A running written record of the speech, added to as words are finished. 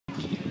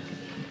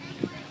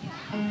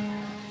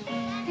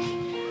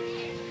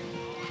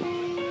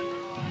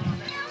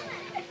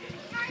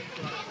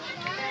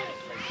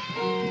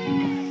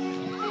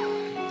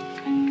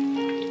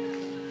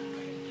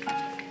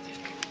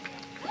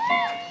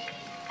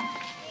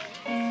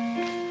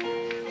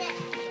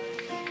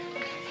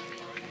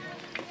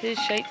Whose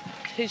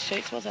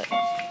sheets was it?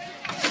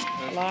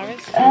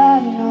 Lara's?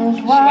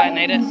 She won't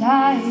need it.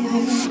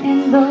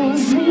 In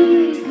those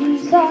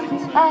leaves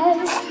of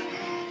ice,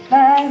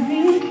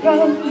 fiery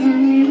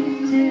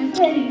broken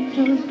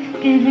angels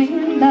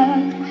giving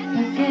love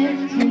and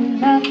getting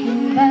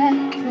nothing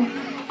back.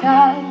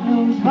 God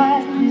knows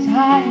what is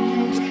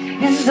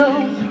hiding in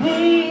those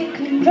weak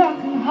and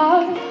drunken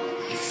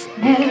hearts.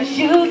 Never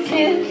you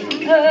kiss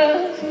the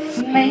girls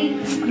who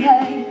make you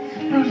cry.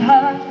 Those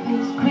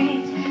heartbeats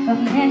creaks of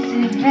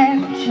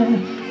misadventure.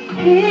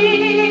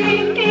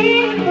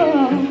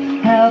 People,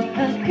 help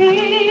the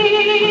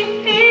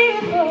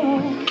people.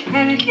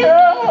 And if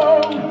you're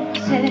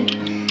homesick,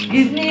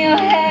 give me your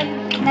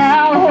hand and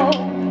I'll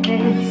hold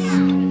it.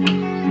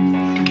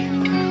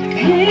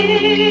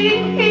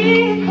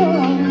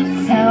 People,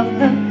 help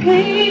the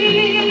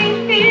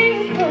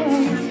people.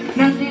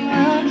 Nothing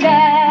will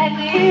drag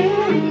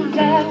you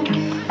down.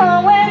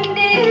 Oh, when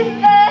deep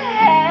the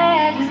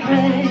hand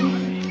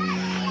breaks.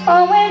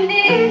 Oh, when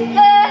deep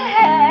the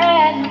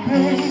hand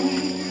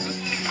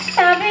breaks.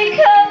 I'll be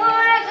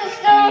cold as a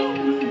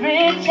stone,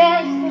 rich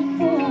as the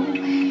fool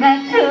that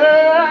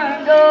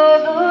turned all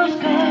those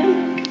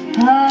good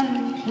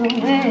hearts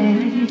away.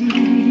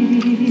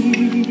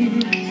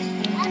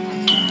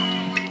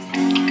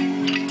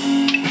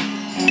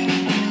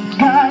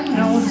 God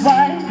knows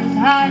what is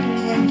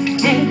hiding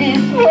in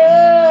this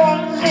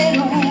world,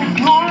 little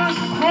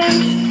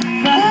consequence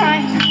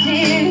behind the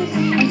tears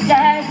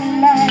inside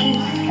the light.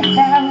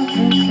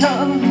 1,000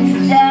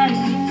 slowly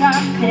dying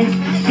context.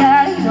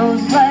 God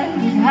knows what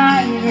is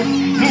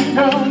hiding in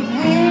those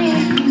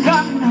weak,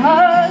 drunken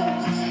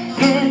hearts.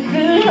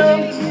 Every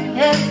love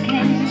just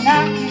can't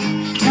knock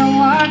it. No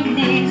one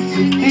needs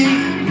to be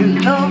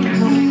alone.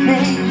 No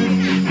say,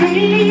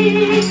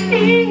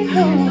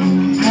 people,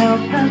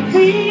 help the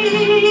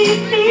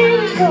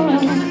people.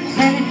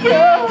 And if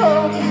you're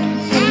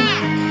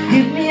homesick,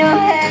 give me your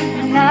hand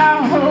and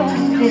I'll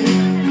hold it.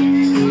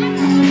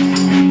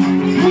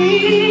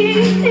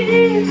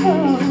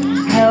 People,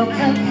 help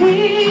the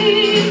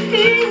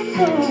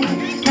people.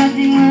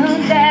 Nothing will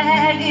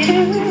drag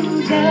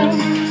you down.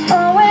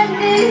 Oh, when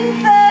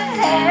deep the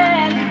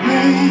hand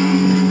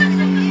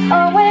breaks.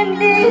 Oh, when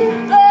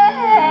deep the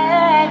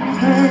hand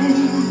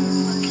breaks.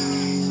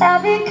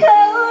 I'll be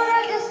cold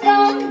as a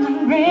stone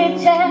and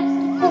rich as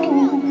the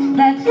fool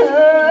that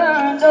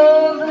turned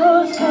all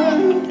those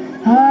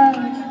good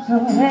hearts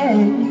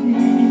away.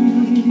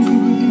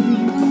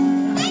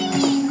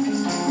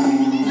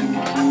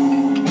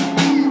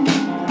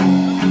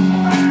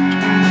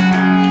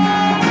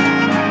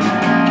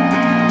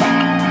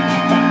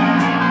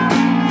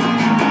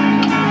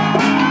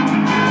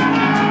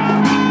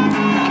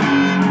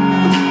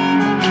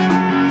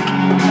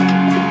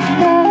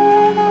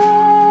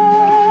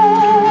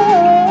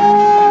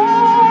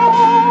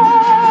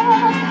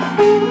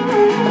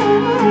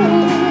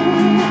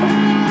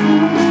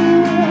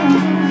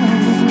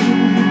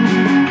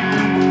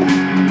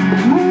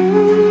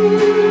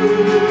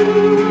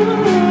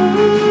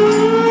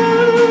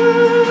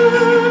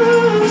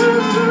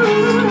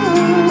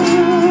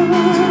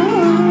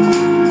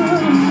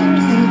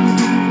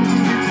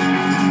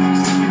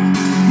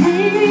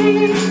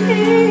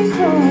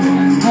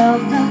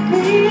 Help the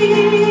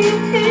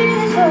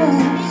people.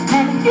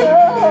 And if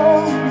you're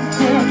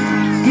homesick,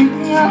 give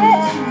me your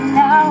hand and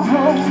I'll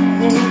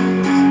hold it.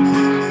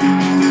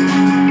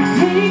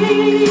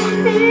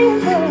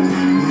 People,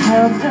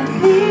 help the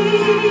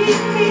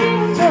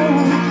people.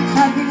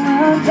 Nothing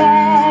will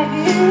drag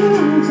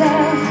you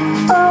down.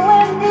 Oh,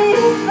 when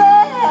deep the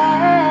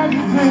hand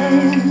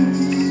breaks.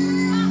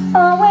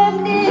 Oh,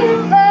 when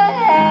deep the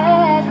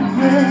hand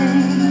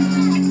breaks.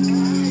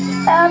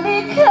 I'll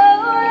be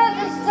cold as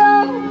a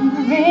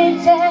stone,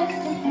 rich as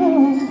the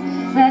fool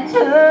that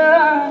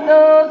turned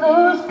all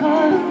those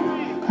good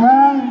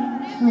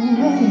hearts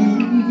away.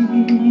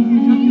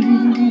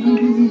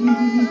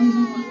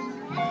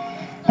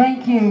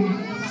 Thank you.